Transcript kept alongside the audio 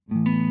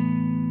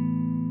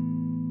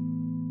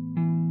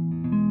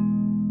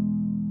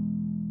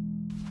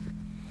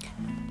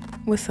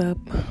What's up?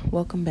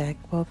 Welcome back.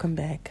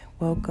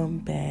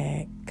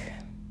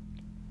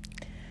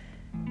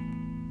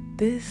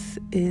 This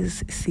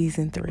is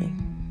season 3.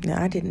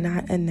 Now, I did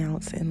not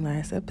announce in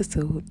last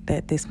episode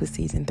that this was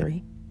season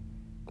 3,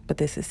 but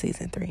this is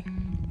season 3.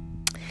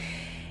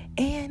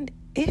 And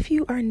if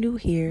you are new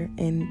here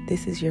and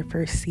this is your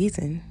first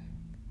season,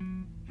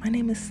 my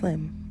name is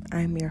Slim.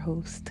 I'm your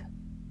host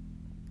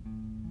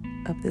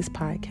of this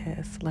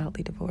podcast,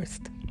 Loudly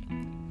Divorced.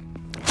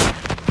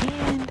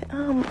 And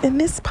in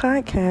this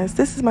podcast,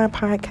 this is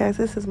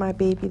my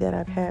baby that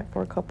I've had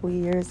for a couple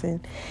years,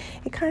 and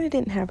it kind of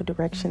didn't have a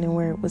direction in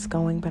where it was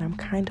going, but I'm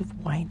kind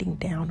of winding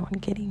down on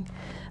getting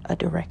a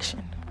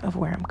direction of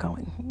where I'm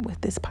going with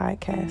this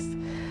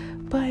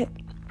podcast. But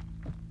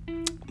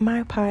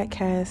my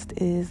podcast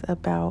is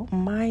about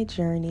my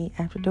journey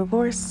after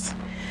divorce,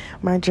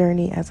 my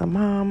journey as a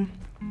mom,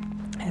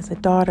 as a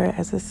daughter,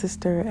 as a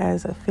sister,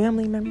 as a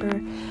family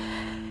member,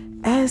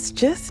 as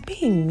just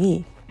being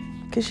me.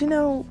 Because,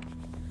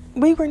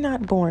 we were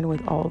not born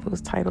with all of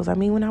those titles. I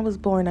mean, when I was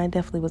born, I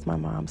definitely was my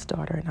mom's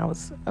daughter, and I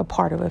was a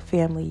part of a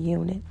family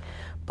unit.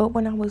 But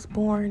when I was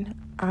born,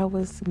 I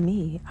was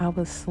me. I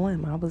was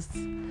Slim. I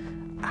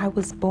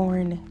was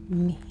born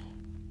me,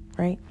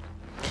 right?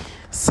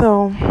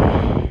 So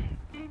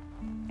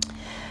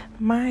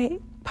my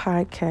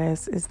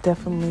podcast is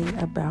definitely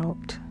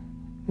about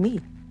me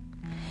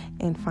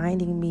and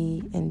finding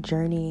me and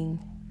journeying.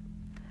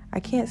 I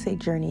can't say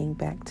journeying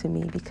back to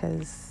me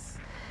because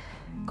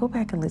go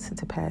back and listen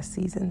to past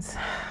seasons.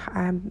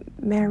 I'm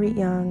married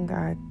young.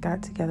 I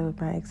got together with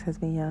my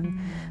ex-husband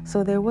young.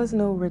 So there was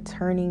no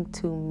returning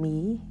to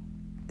me,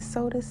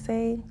 so to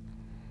say.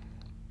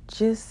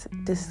 Just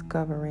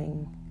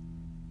discovering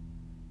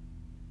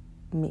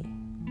me.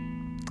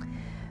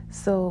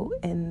 So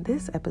in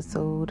this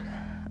episode,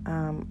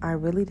 I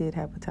really did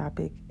have a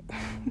topic.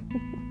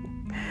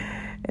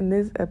 In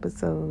this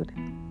episode,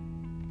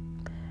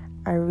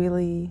 I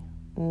really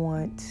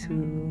want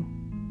to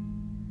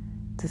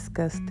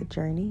discuss the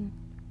journey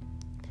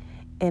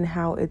and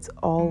how it's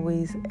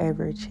always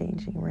ever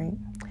changing, right?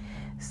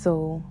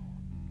 So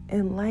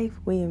in life,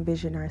 we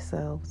envision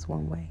ourselves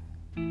one way,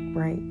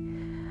 right?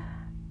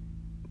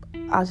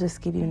 I'll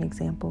just give you an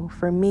example.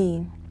 For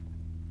me,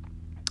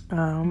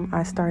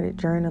 I started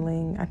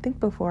journaling, I think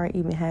before I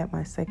even had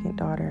my second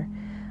daughter.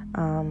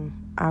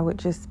 I would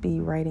just be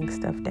writing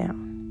stuff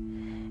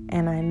down.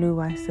 And I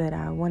knew, I said,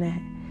 I want to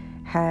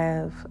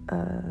have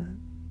a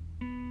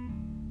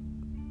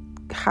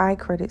high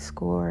credit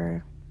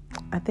score.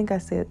 I think I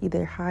said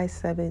either high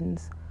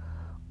 7s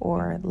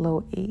or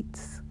low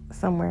 8s,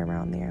 somewhere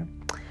around there.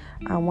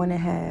 I want to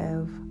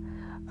have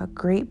a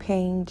great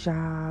paying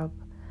job,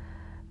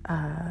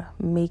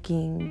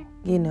 making,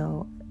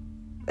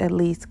 at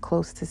least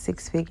close to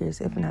 6 figures,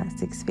 if not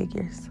 6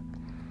 figures.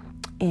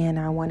 And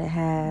I want to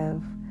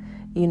have,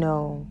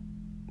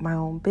 my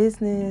own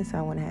business.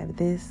 I want to have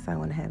this. I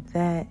want to have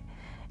that.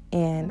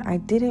 And I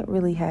didn't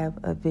really have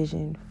a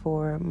vision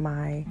for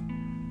my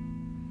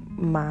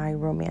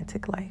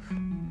romantic life.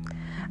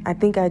 I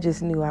think I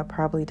just knew I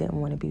probably didn't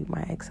want to be with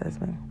my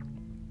ex-husband.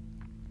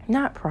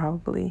 Not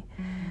probably.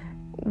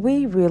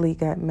 We really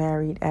got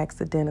married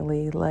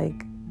accidentally.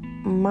 Like,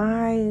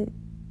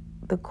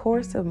 the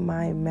course of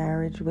my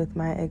marriage with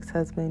my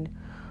ex-husband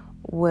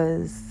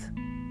was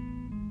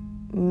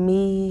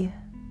me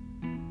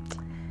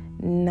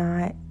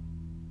not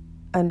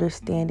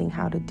understanding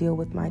how to deal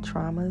with my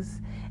traumas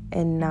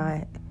and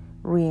not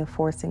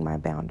reinforcing my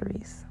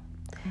boundaries.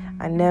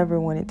 I never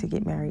wanted to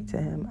get married to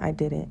him. I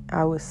didn't.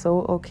 I was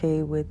so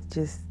okay with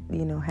just,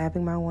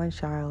 having my one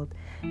child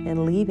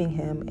and leaving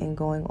him and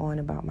going on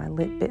about my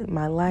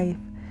life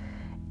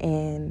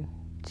and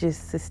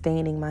just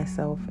sustaining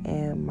myself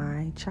and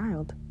my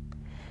child.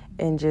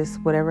 And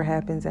just whatever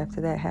happens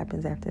after that,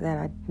 happens after that.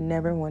 I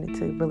never wanted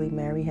to really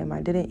marry him.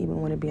 I didn't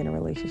even want to be in a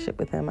relationship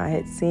with him. I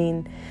had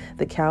seen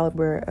the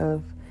caliber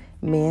of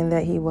man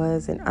that he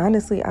was. And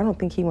honestly, I don't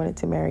think he wanted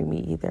to marry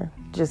me either.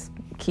 Just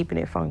keeping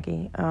it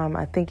funky.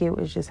 I think it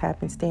was just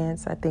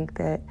happenstance. I think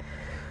that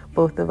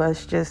both of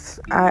us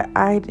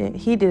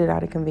he did it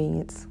out of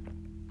convenience.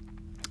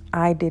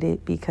 I did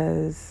it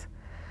because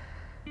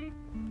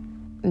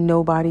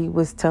nobody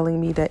was telling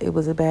me that it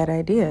was a bad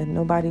idea.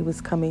 Nobody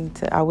was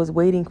I was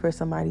waiting for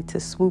somebody to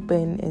swoop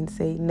in and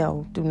say,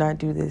 no, do not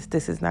do this.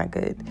 This is not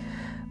good.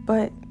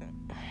 But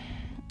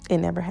it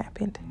never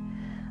happened.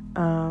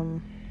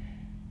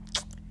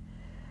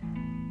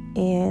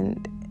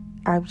 And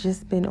I've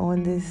just been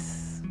on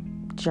this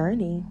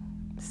journey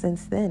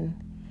since then.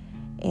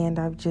 And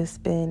I've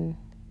just been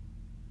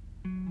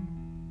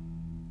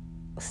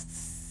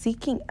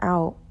seeking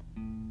out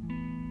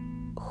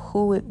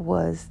who it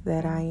was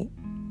that I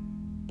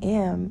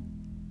am,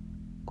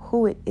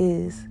 who it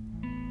is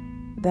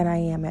that I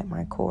am at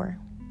my core.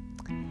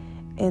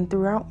 And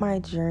throughout my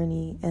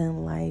journey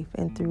in life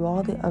and through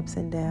all the ups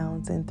and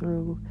downs and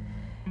through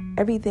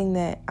everything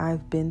that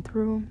I've been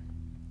through,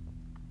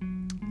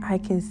 I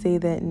can say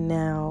that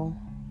now,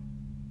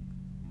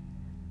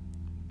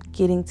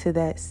 getting to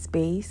that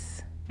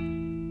space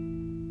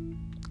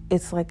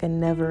it's like a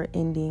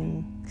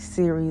never-ending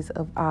series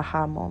of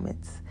aha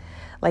moments.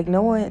 Like,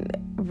 no one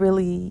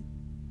really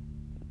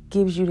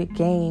gives you the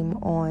game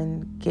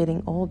on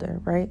getting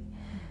older, right?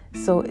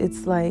 So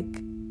it's like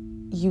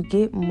you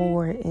get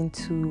more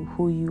into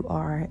who you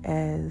are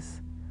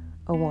as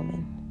a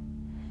woman.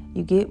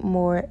 You get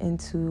more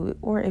into,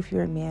 or if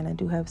you're a man, I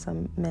do have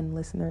some men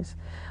listeners,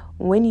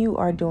 when you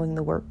are doing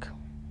the work.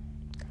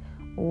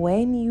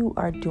 When you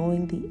are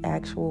doing the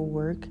actual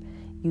work,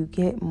 you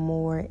get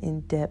more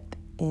in depth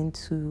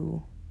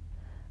into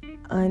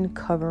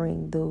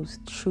uncovering those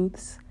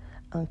truths,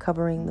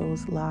 uncovering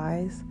those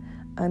lies,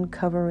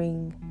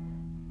 uncovering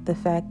the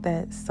fact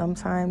that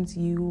sometimes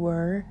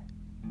you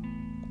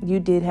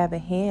did have a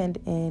hand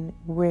in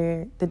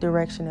where the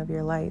direction of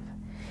your life.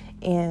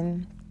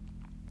 And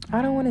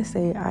I don't want to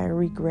say I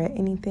regret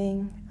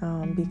anything,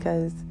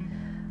 because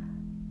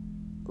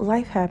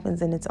life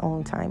happens in its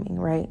own timing,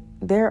 right?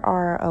 There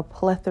are a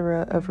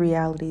plethora of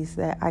realities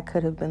that I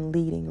could have been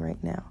leading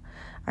right now.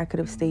 I could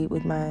have stayed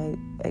with my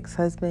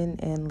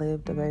ex-husband and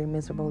lived a very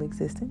miserable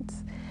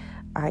existence.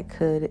 I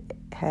could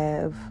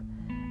have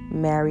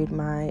married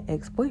my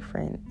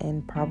ex-boyfriend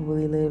and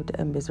probably lived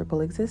a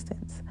miserable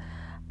existence.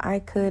 I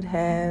could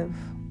have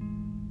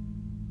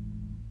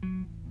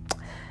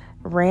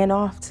ran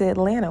off to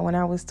Atlanta when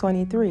I was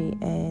 23,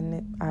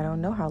 and I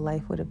don't know how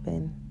life would have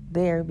been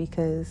there,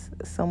 because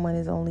someone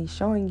is only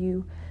showing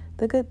you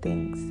the good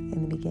things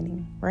in the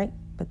beginning, right?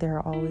 But there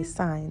are always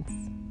signs.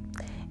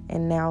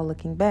 And now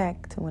looking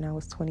back to when I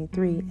was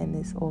 23 and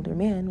this older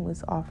man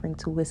was offering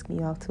to whisk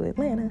me off to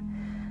Atlanta,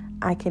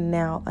 I can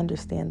now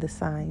understand the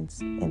signs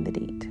and the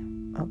date.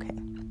 Okay.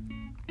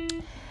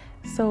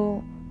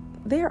 So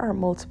there are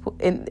multiple,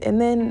 and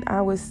then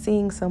I was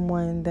seeing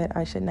someone that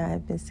I should not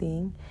have been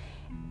seeing,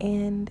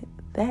 and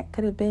that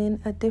could have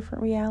been a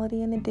different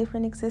reality and a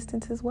different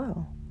existence as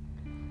well.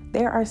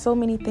 There are so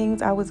many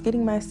things. I was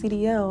getting my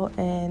CDL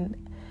and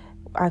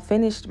I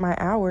finished my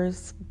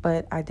hours,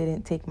 but I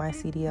didn't take my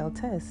CDL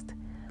test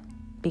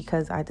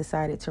because I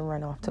decided to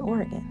run off to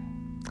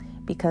Oregon,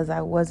 because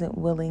I wasn't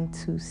willing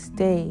to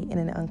stay in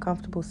an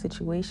uncomfortable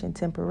situation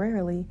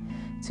temporarily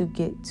to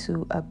get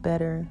to a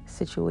better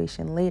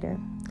situation later.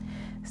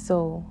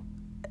 So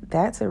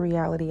that's a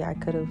reality I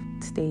could have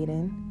stayed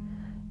in.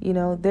 You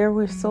know, there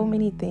were so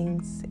many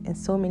things and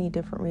so many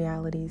different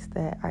realities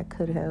that I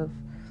could have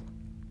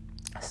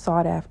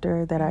sought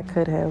after, that I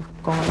could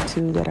have gone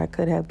to, that I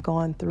could have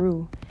gone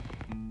through.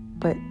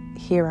 But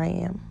here I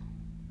am,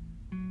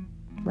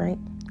 right?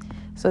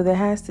 So there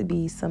has to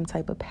be some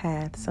type of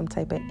path, some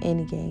type of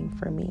end game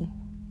for me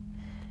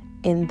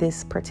in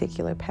this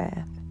particular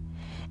path.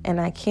 And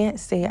I can't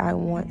say I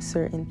want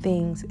certain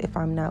things if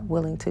I'm not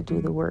willing to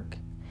do the work.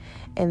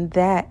 And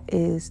that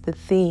is the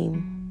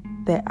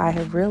theme that I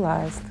have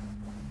realized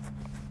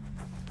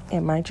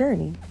in my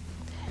journey.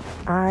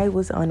 I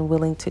was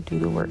unwilling to do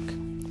the work.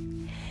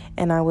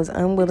 And I was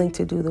unwilling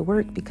to do the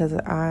work because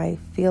I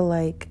feel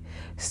like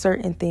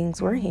certain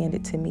things were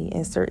handed to me,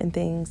 and certain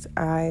things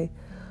I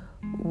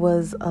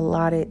was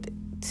allotted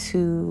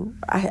to,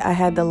 I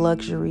had the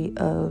luxury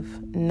of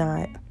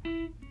not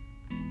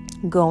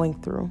going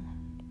through.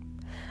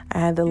 I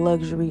had the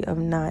luxury of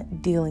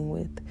not dealing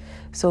with.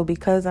 So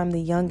because I'm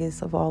the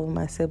youngest of all of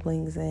my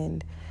siblings,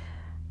 and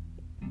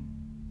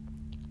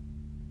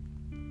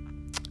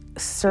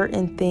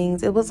certain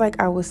things, it was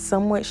like I was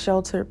somewhat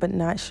sheltered but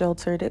not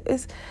sheltered.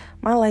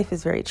 My life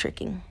is very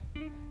tricky,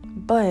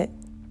 but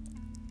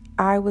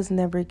I was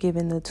never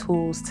given the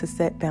tools to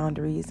set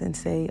boundaries and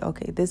say,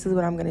 okay, this is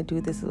what I'm going to do,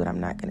 this is what I'm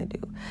not going to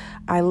do.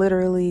 I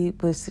literally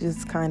was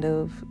just kind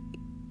of,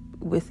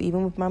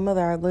 even with my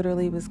mother, I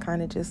literally was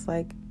kind of just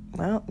like,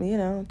 well,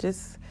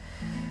 just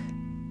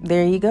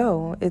there you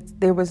go.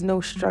 There was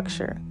no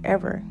structure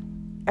ever.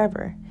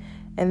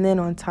 And then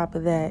on top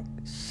of that,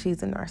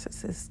 she's a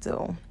narcissist.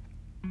 So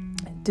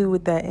do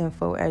with that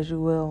info as you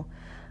will.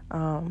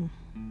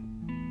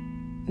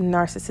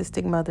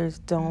 Narcissistic mothers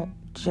don't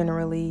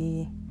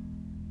generally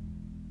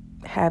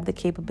have the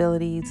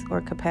capabilities or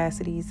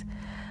capacities.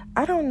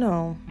 I don't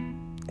know.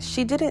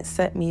 She didn't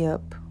set me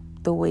up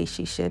the way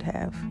she should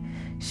have.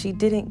 She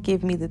didn't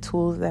give me the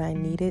tools that I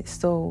needed.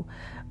 So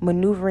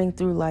maneuvering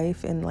through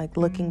life and like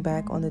looking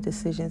back on the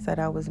decisions that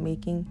I was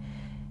making,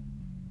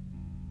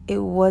 it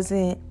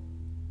wasn't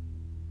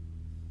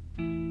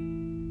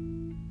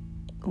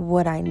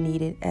what I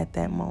needed at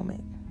that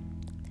moment.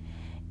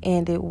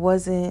 And it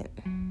wasn't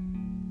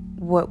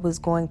what was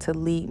going to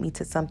lead me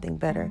to something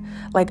better.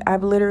 Like,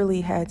 I've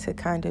literally had to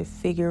kind of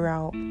figure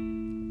out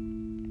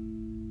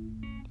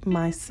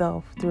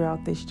myself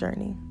throughout this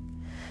journey.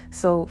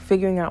 So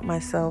figuring out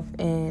myself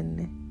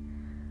and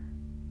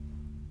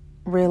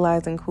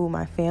realizing who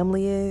my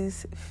family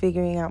is,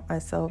 figuring out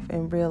myself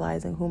and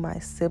realizing who my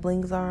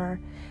siblings are,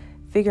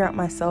 figure out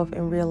myself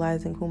and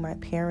realizing who my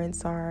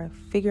parents are,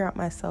 figure out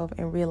myself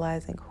and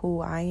realizing who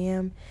I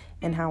am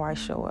and how I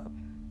show up.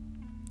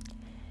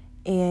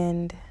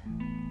 And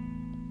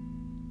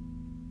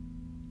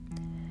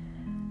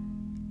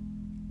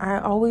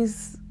I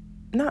was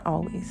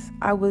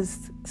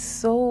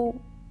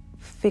so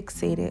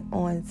fixated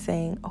on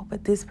saying, oh,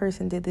 but this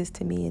person did this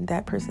to me and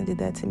that person did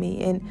that to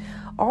me. And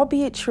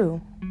albeit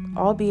true,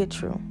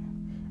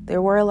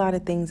 there were a lot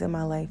of things in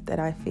my life that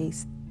I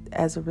faced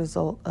as a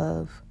result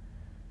of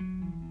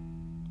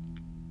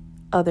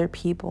other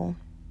people.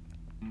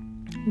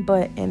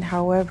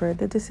 However,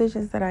 the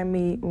decisions that I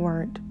made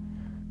weren't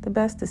the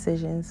best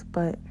decisions,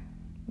 but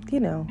you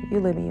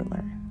live and you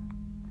learn.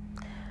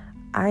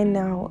 I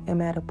now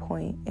am at a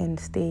point and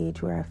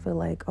stage where I feel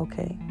like,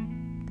 okay,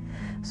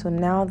 so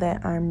now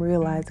that I'm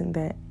realizing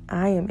that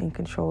I am in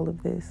control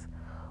of this,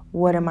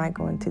 what am I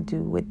going to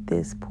do with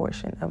this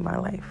portion of my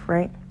life,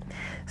 right?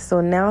 So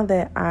now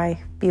that I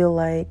feel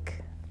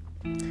like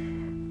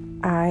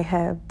I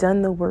have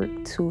done the work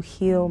to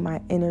heal my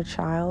inner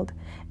child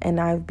and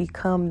I've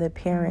become the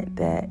parent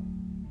that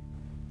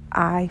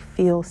I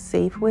feel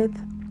safe with,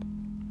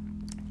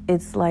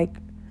 it's like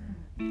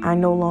I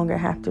no longer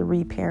have to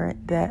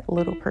reparent that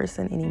little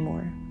person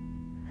anymore,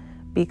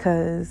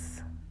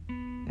 because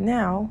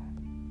now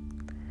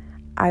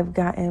I've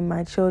gotten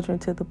my children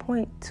to the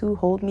point to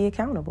hold me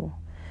accountable.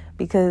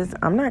 Because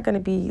I'm not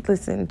going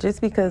to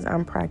just because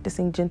I'm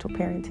practicing gentle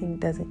parenting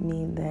doesn't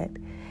mean that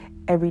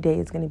every day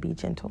is going to be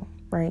gentle,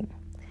 right?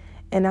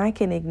 And I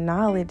can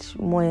acknowledge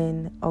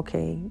when,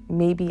 okay,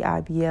 maybe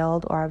I've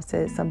yelled or I've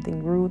said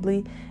something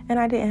rudely, and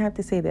I didn't have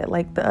to say that.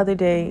 Like the other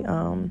day,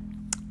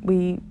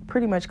 we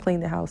pretty much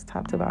cleaned the house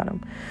top to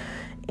bottom.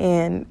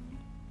 And,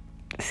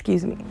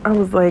 I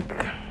was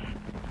like,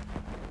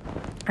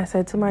 I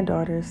said to my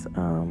daughters,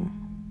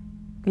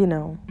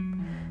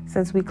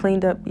 since we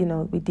cleaned up,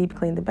 we deep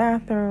cleaned the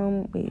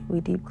bathroom, we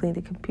deep cleaned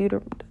the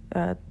computer,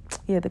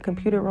 the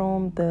computer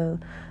room, the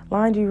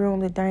laundry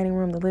room, the dining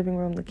room, the living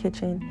room, the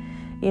kitchen,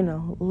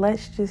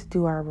 let's just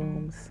do our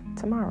rooms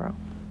tomorrow.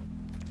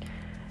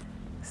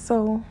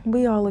 So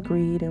we all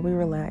agreed and we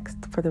relaxed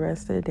for the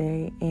rest of the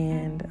day.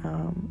 And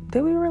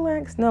did we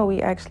relax? No,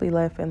 we actually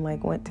left and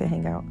went to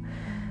hang out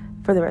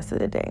for the rest of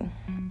the day.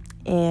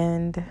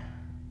 And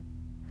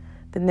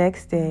the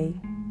next day,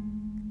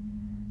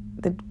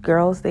 the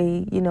girls,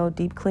 they,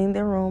 deep cleaned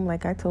their room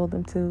like I told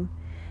them to.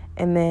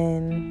 And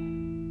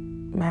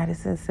then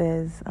Madison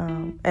says,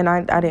 and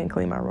I didn't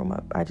clean my room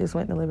up. I just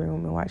went in the living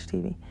room and watched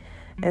TV.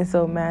 And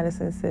so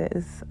Madison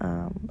says,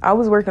 I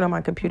was working on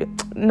my computer.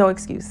 No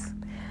excuse.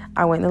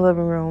 I went in the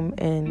living room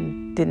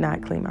and did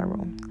not clean my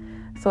room.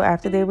 So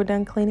after they were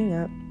done cleaning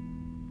up,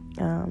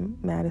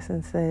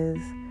 Madison says,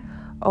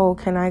 oh,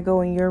 can I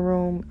go in your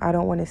room? I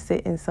don't want to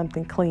sit in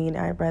something clean.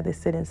 I'd rather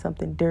sit in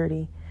something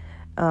dirty.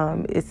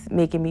 It's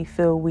making me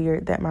feel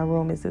weird that my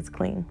room is this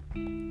clean.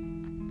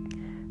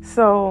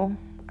 So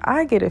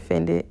I get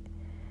offended.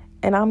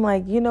 And I'm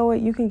like, you know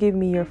what? You can give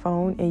me your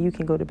phone and you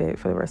can go to bed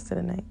for the rest of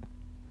the night.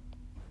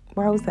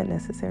 Why was that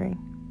necessary?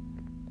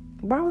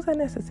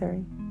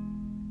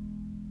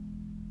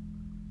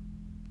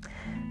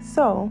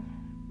 So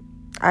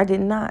I did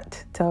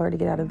not tell her to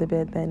get out of the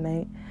bed that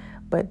night.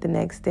 But the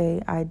next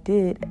day I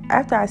did.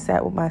 After I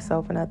sat with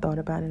myself and I thought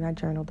about it and I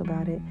journaled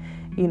about it,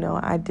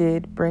 I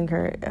did bring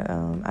her,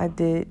 I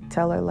did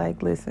tell her,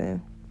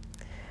 listen,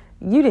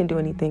 you didn't do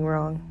anything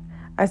wrong.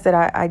 I said,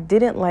 I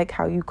didn't like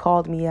how you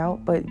called me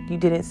out, but you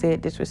didn't say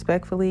it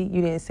disrespectfully.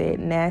 You didn't say it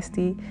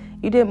nasty.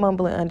 You did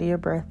mumble it under your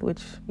breath,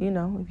 which,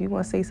 if you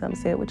want to say something,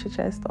 say it with your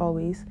chest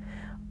always.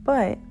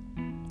 But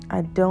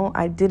I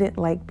didn't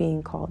like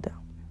being called out.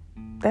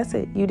 That's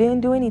it. You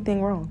didn't do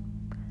anything wrong.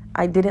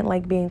 I didn't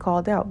like being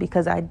called out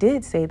because I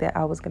did say that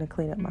I was going to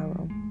clean up my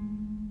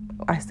room.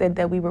 I said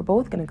that we were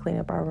both going to clean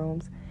up our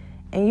rooms.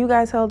 And you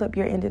guys held up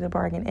your end of the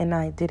bargain and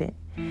I didn't.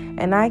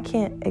 And I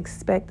can't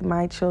expect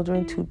my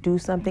children to do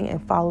something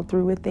and follow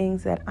through with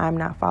things that I'm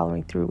not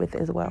following through with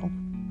as well.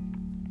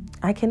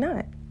 I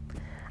cannot.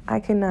 I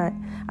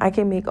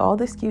can make all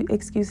the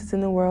excuses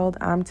in the world.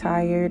 I'm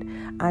tired.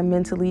 I'm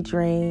mentally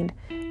drained.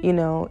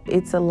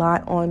 It's a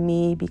lot on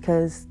me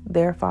because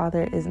their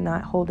father is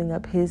not holding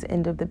up his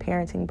end of the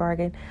parenting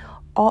bargain.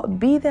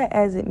 Be that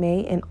as it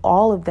may, and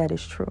all of that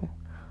is true.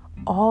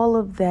 All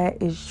of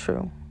that is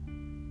true.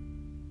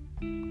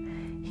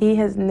 He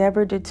has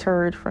never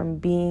deterred from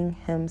being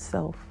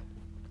himself.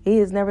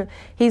 He's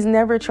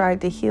never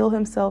tried to heal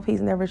himself.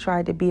 He's never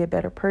tried to be a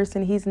better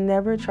person. He's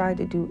never tried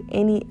to do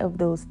any of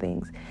those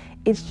things.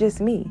 It's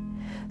just me.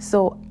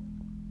 So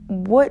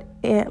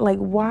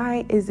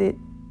why is it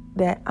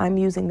that I'm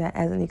using that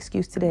as an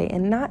excuse today?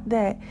 And not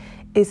that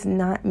it's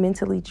not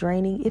mentally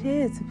draining. It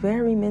is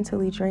very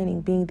mentally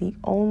draining being the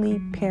only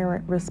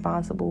parent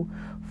responsible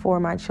for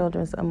my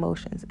children's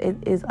emotions. It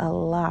is a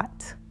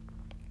lot.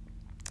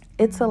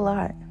 It's a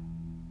lot.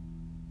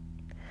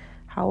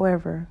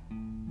 However,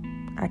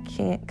 I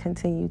can't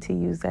continue to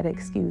use that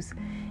excuse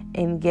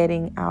in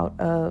getting out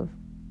of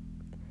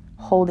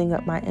holding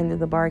up my end of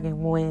the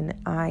bargain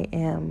when I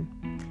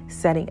am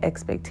setting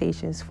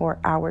expectations for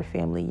our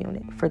family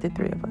unit, for the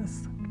three of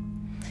us.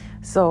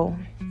 So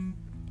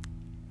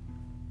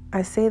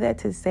I say that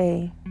to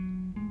say,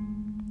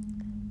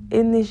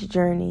 in this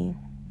journey,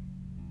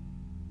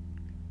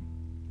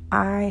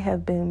 I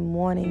have been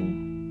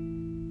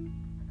wanting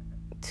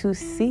to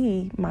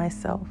see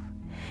myself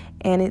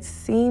And it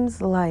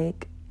seems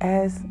like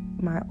as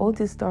my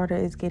oldest daughter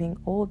is getting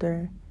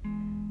older,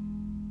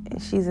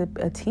 and she's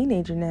a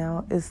teenager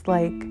now, it's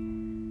like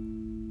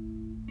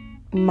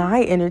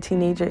my inner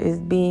teenager is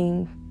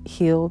being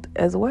healed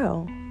as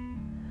well.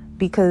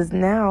 Because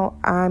now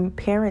I'm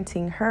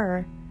parenting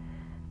her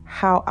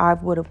how I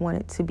would have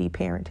wanted to be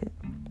parented.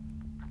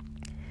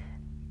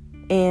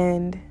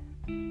 And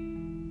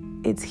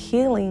it's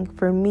healing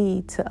for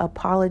me to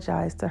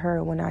apologize to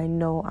her when I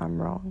know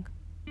I'm wrong.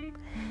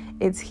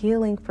 It's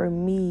healing for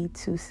me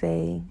to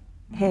say,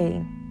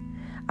 hey,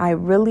 I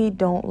really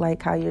don't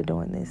like how you're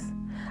doing this.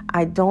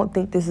 I don't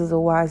think this is a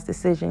wise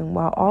decision,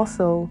 while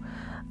also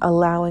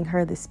allowing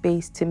her the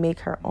space to make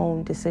her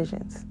own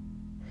decisions.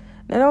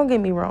 Now, don't get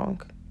me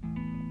wrong.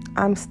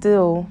 I'm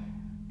still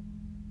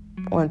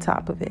on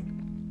top of it,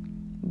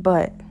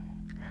 but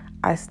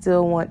I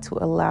still want to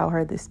allow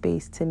her the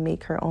space to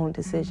make her own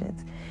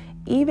decisions.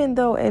 Even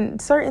though in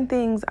certain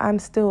things I'm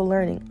still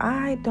learning.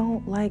 I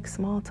don't like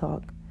small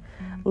talk.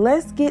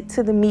 Let's get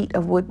to the meat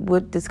of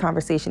what this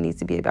conversation needs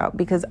to be about,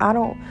 because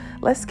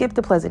let's skip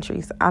the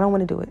pleasantries. I don't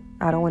want to do it.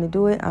 I don't want to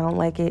do it. I don't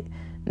like it.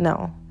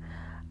 No.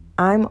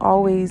 I'm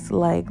always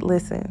like,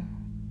 listen,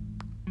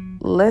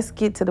 let's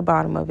get to the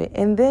bottom of it.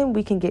 And then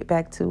we can get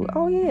back to,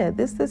 oh yeah,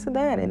 this and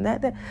that and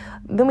that.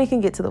 Then we can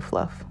get to the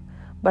fluff.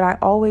 But I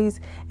always,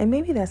 and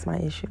maybe that's my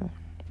issue.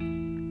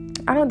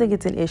 I don't think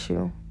it's an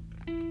issue.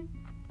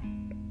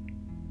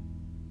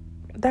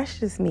 That's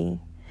just me.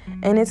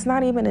 And it's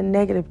not even a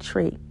negative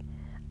trait.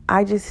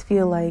 I just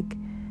feel like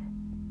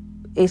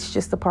it's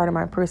just a part of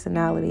my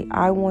personality.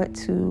 I want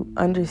to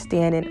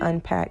understand and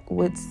unpack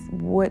what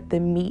the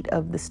meat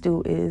of the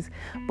stew is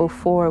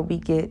before we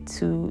get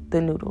to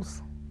the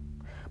noodles,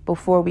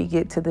 before we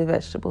get to the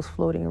vegetables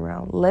floating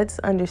around. Let's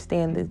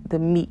understand the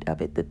meat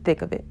of it, the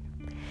thick of it.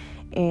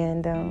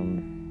 And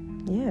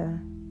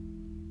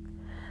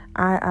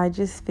I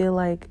just feel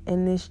like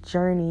in this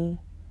journey,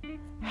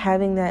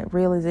 having that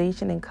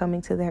realization and coming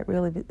to that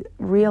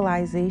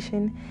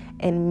realization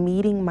and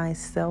meeting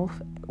myself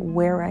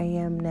where I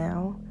am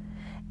now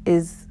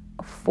is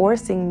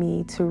forcing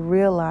me to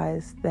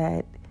realize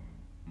that,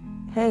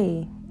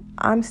 hey,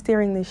 I'm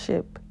steering this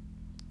ship.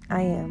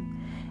 I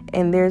am.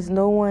 And there's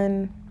no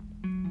one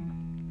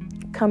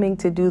coming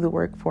to do the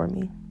work for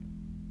me.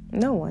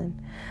 No one.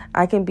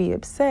 I can be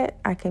upset.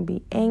 I can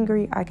be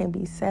angry. I can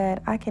be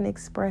sad. I can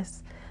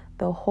express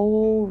the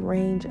whole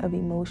range of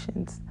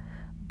emotions.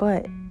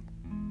 But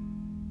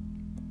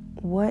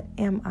what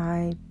am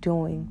I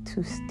doing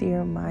to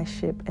steer my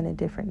ship in a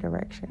different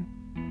direction?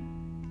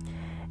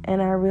 And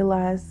I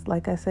realized,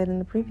 like I said in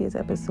the previous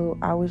episode,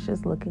 I was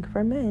just looking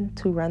for men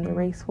to run the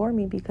race for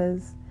me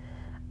because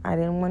I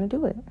didn't want to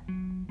do it.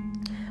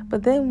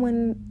 But then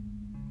when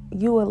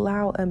you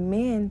allow a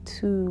man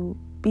to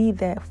be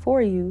that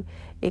for you,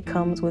 it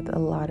comes with a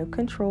lot of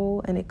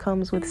control, and it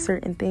comes with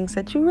certain things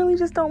that you really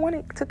just don't want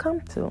it to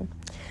come to.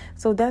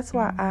 So that's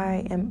why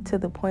I am to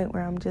the point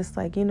where I'm just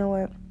like, you know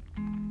what?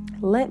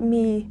 Let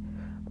me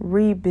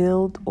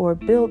rebuild or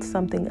build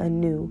something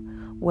anew,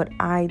 what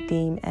I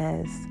deem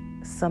as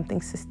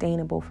something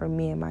sustainable for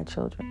me and my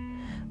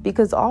children.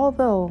 Because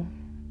although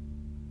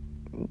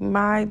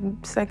my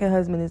second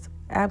husband is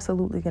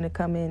absolutely going to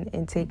come in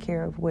and take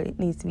care of what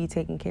needs to be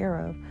taken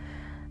care of,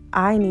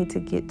 I need to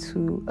get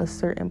to a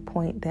certain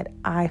point that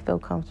I feel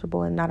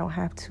comfortable and I don't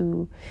have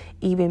to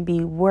even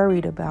be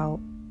worried about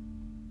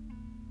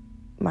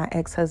my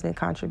ex-husband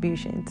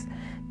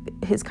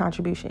his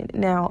contribution.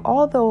 Now,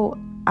 although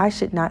I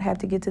should not have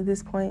to get to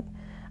this point,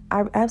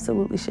 I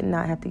absolutely should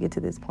not have to get to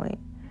this point.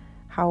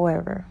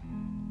 However,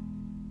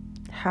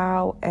 I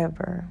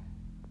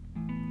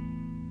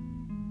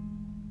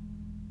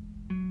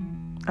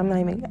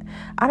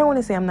don't want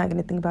to say I'm not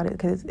going to think about it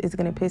because it's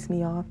going to piss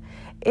me off.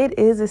 It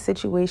is a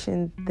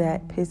situation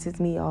that pisses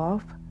me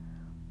off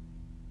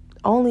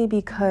only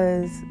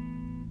because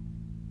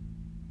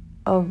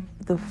of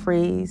the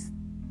phrase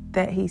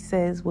that he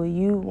says, well,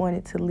 you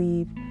wanted to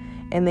leave.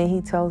 And then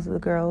he tells the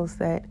girls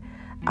that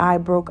I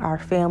broke our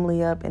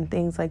family up and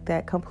things like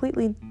that,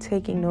 completely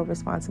taking no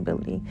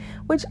responsibility,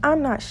 which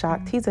I'm not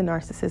shocked. He's a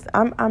narcissist.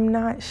 I'm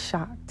not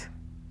shocked.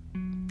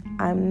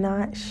 I'm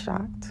not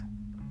shocked.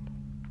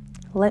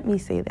 Let me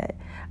say that.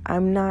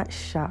 I'm not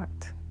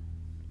shocked.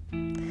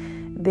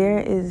 There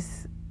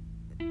is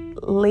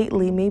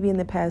lately, maybe in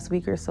the past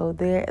week or so,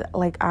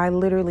 I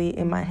literally,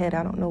 in my head,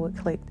 I don't know what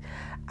clicked.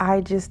 I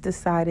just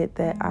decided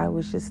that I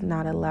was just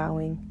not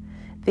allowing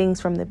things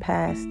from the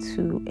past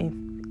to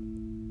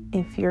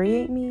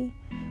infuriate me,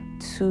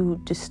 to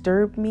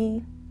disturb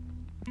me,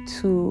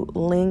 to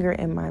linger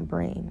in my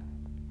brain.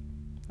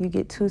 You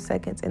get 2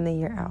 seconds and then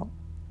you're out.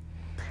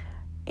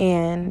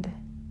 And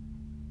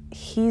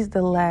he's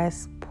the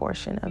last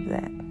portion of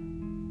that,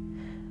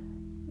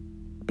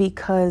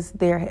 because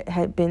there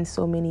had been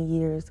so many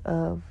years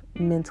of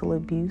mental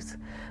abuse.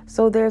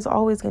 So there's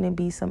always going to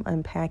be some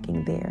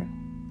unpacking there.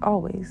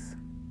 Always.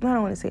 I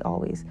don't want to say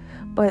always,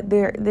 but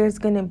there's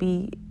going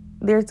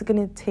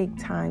to take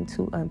time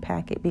to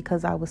unpack it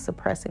because I was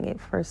suppressing it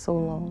for so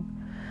long.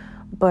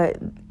 But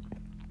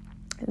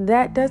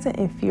that doesn't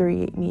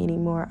infuriate me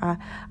anymore.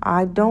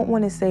 I don't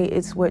want to say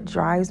it's what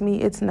drives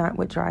me. It's not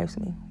what drives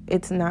me.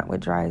 It's not what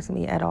drives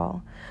me at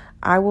all.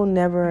 I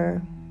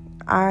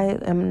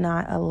am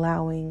not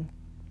allowing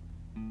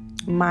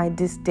my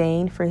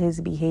disdain for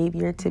his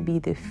behavior to be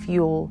the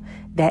fuel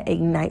that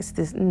ignites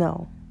this.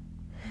 No.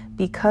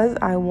 Because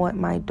I want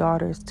my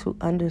daughters to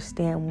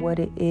understand what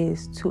it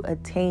is to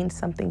attain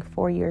something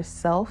for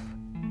yourself,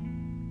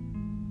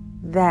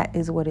 that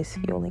is what is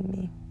fueling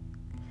me.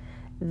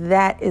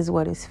 That is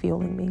what is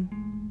fueling me.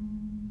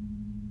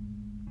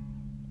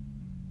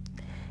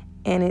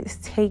 And it's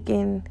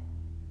taken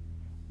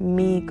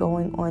me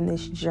going on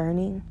this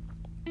journey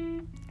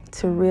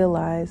to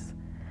realize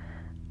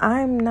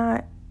I'm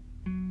not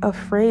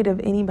afraid of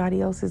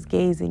anybody else's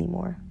gaze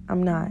anymore.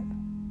 I'm not.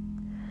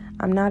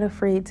 I'm not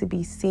afraid to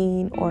be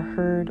seen or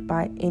heard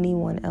by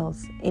anyone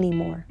else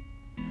anymore.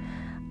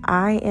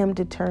 I am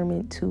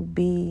determined to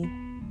be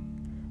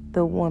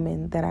the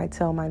woman that I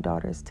tell my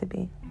daughters to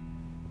be.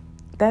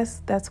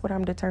 That's what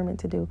I'm determined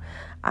to do.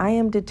 I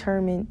am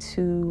determined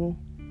to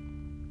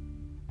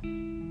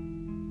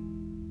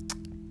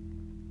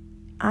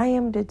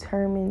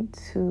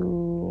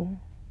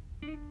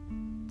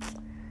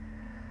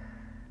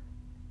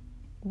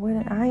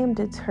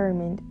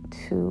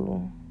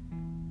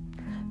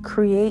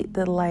create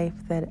the life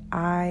that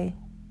I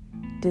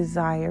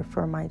desire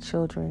for my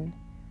children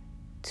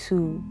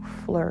to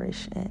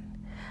flourish in.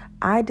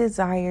 I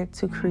desire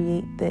to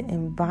create the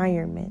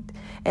environment,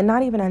 and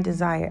not even I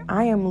desire,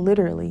 I am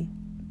literally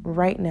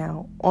right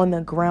now on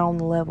the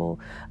ground level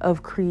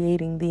of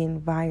creating the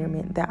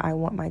environment that I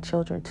want my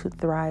children to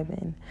thrive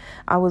in.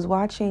 I was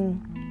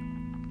watching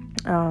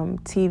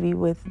TV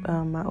with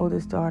my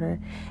oldest daughter,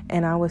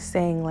 and I was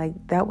saying, like,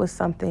 that was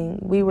something,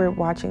 we were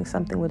watching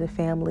something with a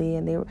family,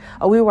 and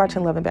we were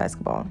watching Love and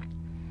Basketball,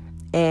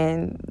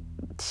 and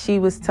she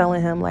was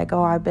telling him, like,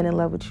 oh, I've been in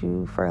love with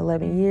you for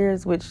 11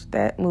 years, which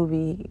that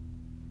movie,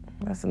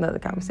 that's another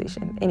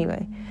conversation.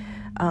 Anyway,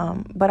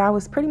 but I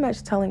was pretty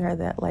much telling her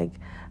that, like,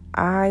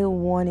 I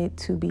wanted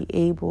to be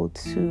able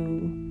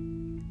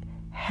to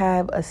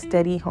have a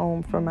steady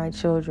home for my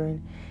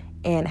children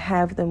and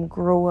have them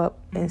grow up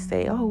and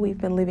say, oh, we've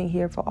been living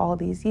here for all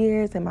these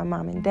years and my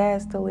mom and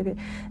dad still live here.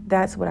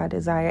 That's what I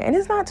desire. And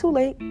it's not too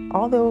late.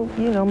 Although,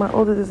 my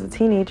oldest is a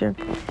teenager,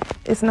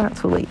 it's not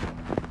too late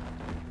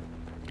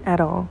at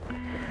all.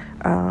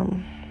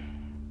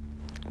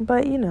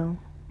 But,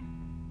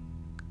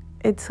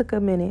 it took a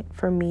minute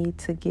for me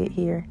to get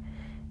here,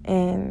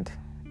 and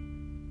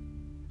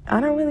I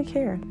don't really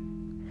care.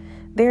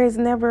 There is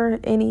never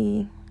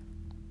any...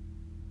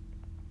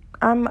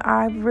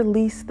 I've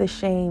released the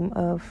shame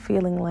of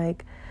feeling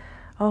like,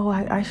 oh,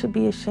 I should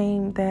be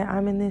ashamed that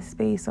I'm in this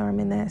space or I'm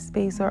in that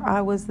space, or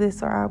I was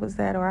this or I was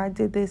that, or I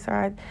did this,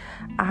 or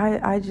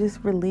I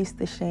just released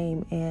the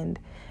shame and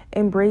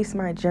embrace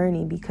my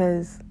journey,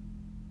 because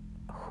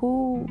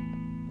who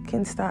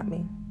can stop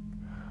me?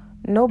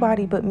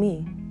 Nobody but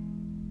me.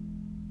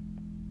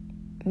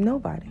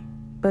 Nobody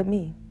but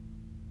me.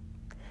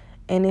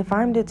 And if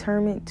I'm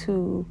determined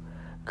to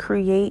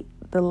create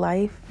the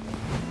life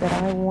that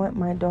I want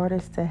my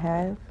daughters to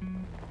have,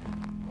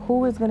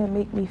 who is going to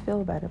make me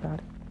feel bad about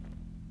it?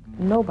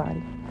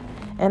 Nobody.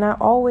 And I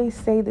always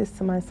say this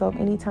to myself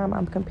anytime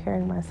I'm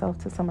comparing myself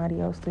to somebody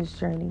else's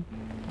journey,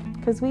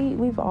 because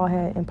we've all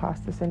had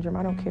imposter syndrome.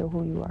 I don't care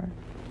who you are.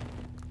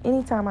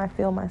 Anytime I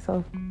feel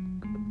myself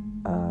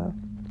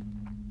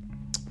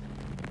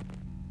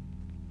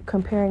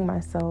comparing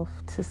myself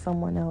to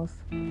someone else,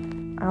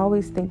 I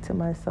always think to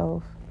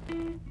myself,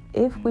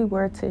 if we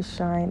were to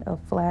shine a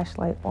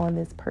flashlight on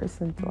this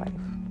person's life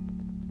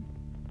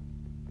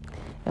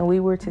and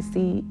we were to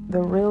see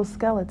the real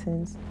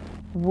skeletons,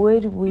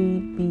 would we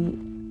be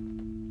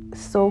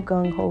so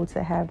gung-ho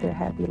to have their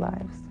happy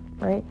lives,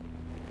 right?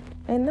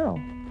 And no,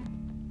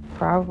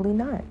 probably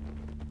not.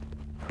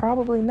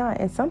 Probably not.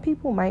 And some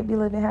people might be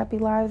living happy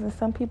lives, and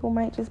some people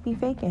might just be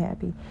faking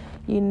happy.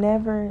 You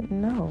never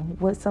know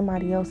what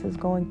somebody else is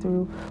going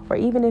through, or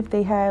even if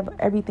they have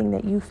everything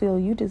that you feel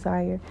you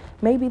desire,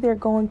 maybe they're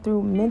going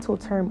through mental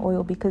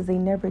turmoil because they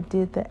never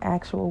did the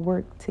actual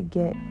work to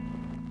get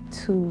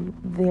to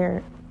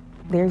their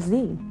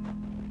Z.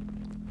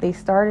 They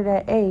started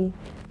at A,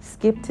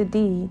 skipped to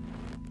D,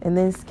 and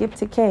then skipped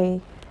to K,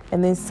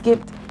 and then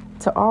skipped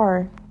to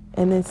R,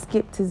 and then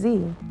skip to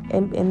Z.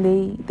 And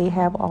they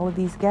have all of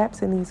these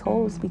gaps and these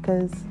holes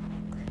because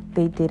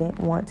they didn't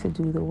want to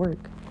do the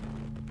work.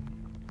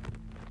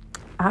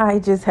 I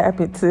just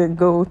happened to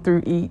go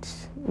through each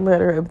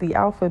letter of the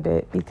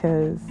alphabet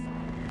because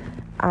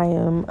I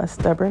was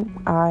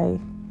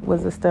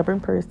a stubborn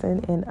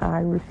person, and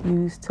I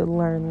refused to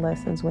learn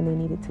lessons when they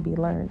needed to be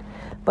learned.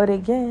 But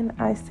again,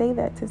 I say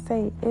that to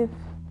say, if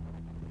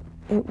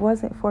it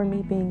wasn't for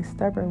me being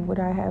stubborn, would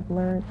I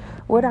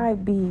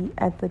be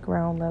at the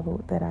ground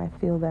level that I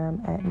feel that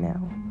I'm at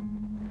now?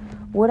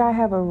 Would I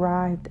have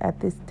arrived at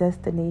this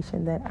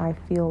destination that I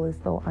feel as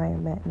though I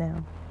am at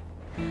now?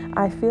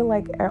 I feel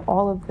like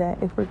all of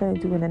that, if we're going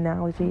to do an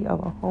analogy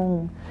of a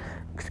home,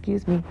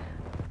 excuse me,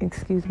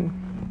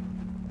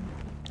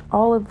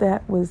 all of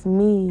that was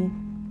me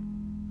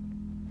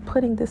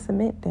putting the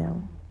cement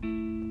down.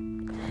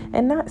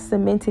 And not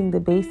cementing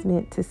the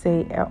basement to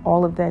say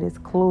all of that is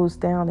closed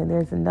down and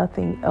there's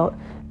nothing else.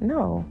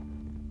 No,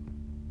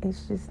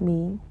 it's just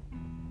me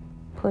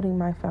putting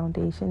my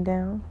foundation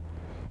down.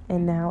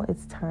 And now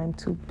it's time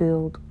to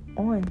build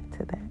on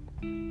to that.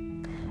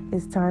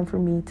 It's time for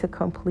me to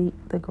complete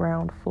the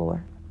ground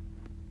floor.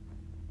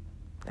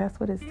 That's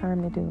what it's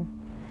time to do.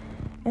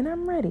 And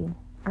I'm ready.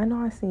 I know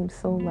I seem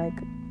so like,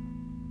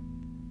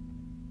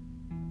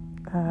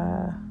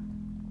 I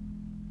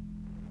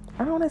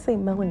don't want to say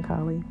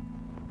melancholy,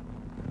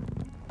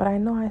 but I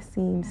know I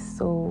seem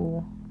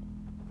so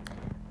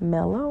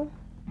mellow.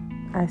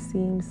 I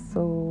seem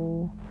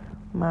so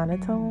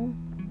monotone.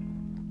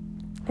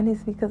 And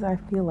it's because I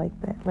feel like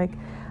that. Like,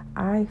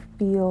 I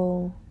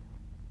feel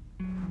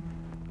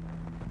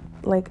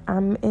like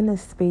I'm in a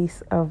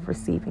space of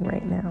receiving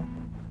right now.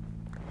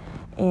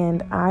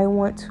 And I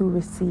want to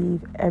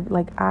receive,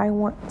 I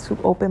want to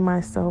open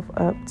myself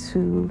up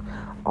to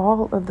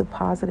all of the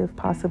positive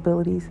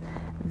possibilities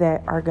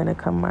that are going to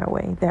come my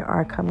way, that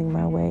are coming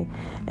my way.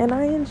 And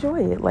I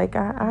enjoy it. Like,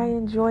 I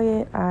enjoy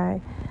it.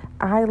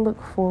 I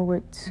look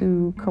forward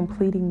to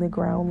completing the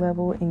ground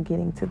level and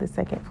getting to the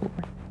second floor.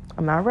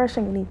 I'm not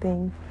rushing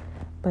anything,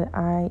 but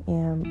I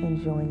am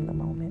enjoying the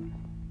moment.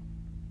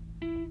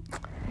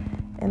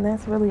 And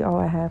that's really all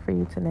I have for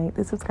you tonight.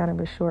 This was kind of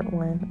a short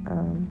one.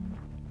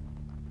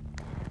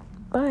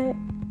 But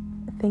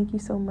thank you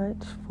so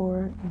much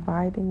for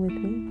vibing with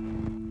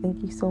me.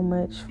 Thank you so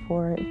much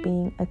for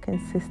being a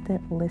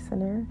consistent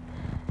listener.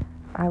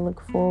 I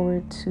look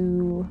forward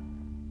to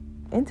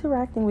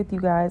interacting with you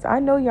guys. I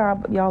know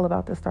y'all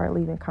about to start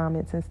leaving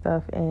comments and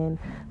stuff and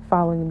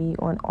following me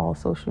on all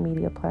social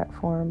media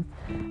platforms.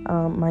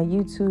 My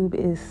YouTube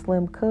is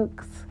Slim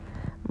Cooks.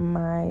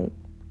 My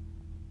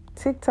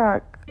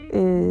TikTok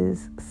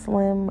is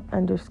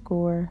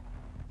Slim_Mated.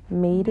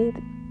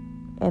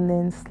 And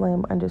then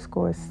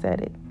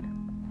Slim_Said It.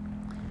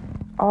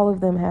 All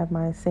of them have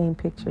my same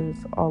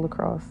pictures all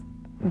across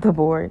the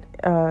board.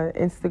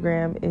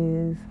 Instagram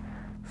is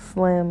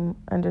Slim_Made_It.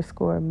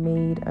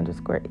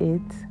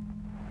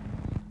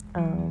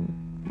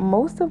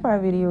 Most of my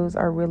videos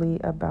are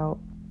really about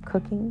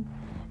cooking.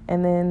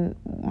 And then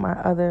my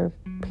other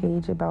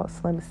page about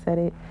Slim Said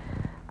It,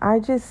 I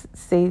just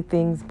say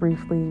things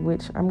briefly,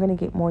 which I'm going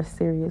to get more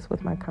serious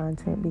with my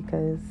content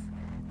because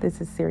this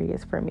is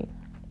serious for me.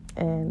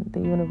 And the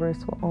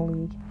universe will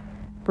only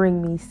bring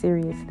me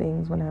serious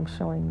things when I'm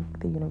showing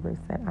the universe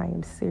that I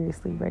am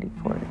seriously ready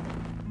for it.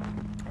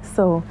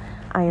 So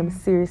I am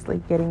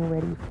seriously getting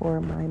ready for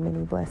my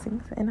many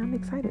blessings, and I'm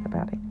excited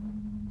about it.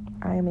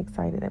 I am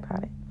excited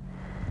about it.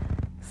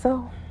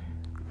 So,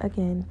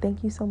 again,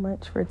 thank you so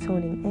much for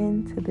tuning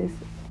in to this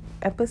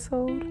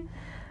episode.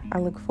 I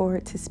look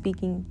forward to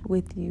speaking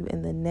with you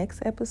in the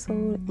next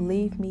episode.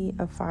 Leave me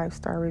a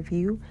 5-star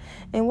review,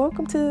 and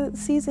welcome to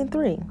season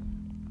 3.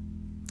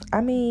 I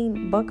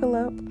mean, buckle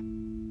up.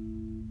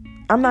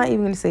 I'm not even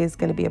going to say it's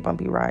going to be a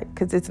bumpy ride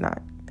because it's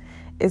not.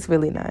 It's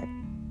really not.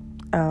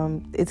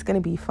 It's going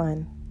to be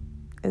fun.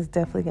 It's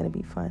definitely going to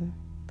be fun.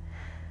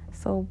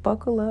 So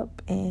buckle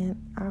up and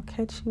I'll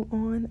catch you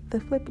on the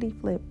flippity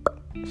flip.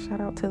 Shout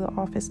out to the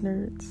office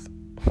nerds.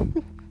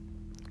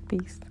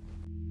 Peace.